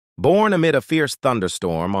Born amid a fierce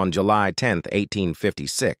thunderstorm on July 10,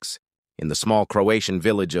 1856, in the small Croatian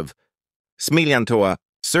village of Smiljan,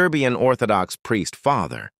 Serbian Orthodox priest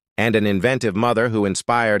father, and an inventive mother who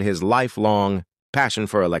inspired his lifelong passion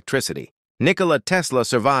for electricity, Nikola Tesla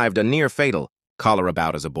survived a near-fatal cholera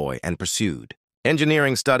bout as a boy and pursued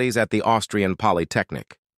engineering studies at the Austrian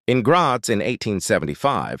Polytechnic in Graz in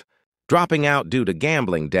 1875, dropping out due to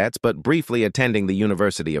gambling debts but briefly attending the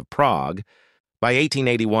University of Prague. By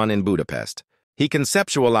 1881 in Budapest, he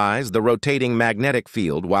conceptualized the rotating magnetic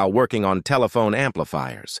field while working on telephone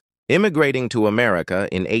amplifiers, immigrating to America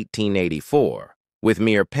in 1884 with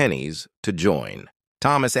mere pennies to join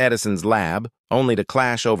Thomas Edison's lab, only to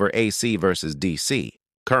clash over AC versus DC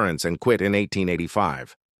currents and quit in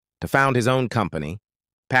 1885 to found his own company,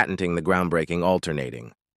 patenting the groundbreaking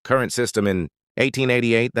alternating current system in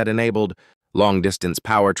 1888 that enabled long-distance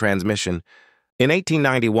power transmission. In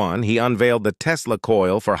 1891, he unveiled the Tesla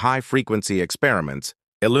coil for high-frequency experiments,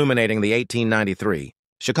 illuminating the 1893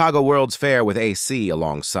 Chicago World's Fair with AC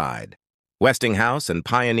alongside Westinghouse and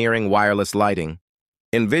pioneering wireless lighting.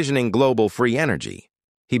 Envisioning global free energy,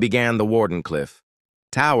 he began the Wardenclyffe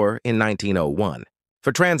Tower in 1901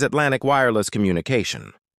 for transatlantic wireless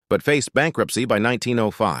communication, but faced bankruptcy by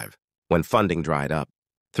 1905 when funding dried up.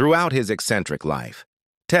 Throughout his eccentric life,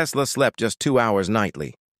 Tesla slept just 2 hours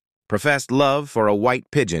nightly, professed love for a white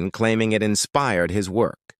pigeon claiming it inspired his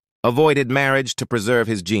work, avoided marriage to preserve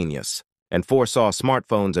his genius, and foresaw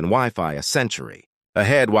smartphones and Wi-Fi a century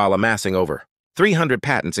ahead while amassing over 300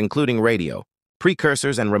 patents including radio,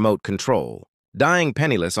 precursors, and remote control, dying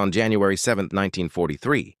penniless on January 7,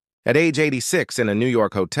 1943. At age 86 in a New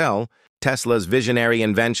York hotel, Tesla's visionary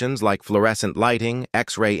inventions like fluorescent lighting,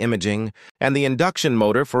 X-ray imaging, and the induction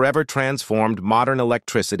motor forever transformed modern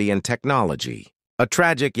electricity and technology. A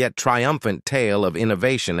tragic yet triumphant tale of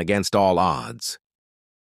innovation against all odds.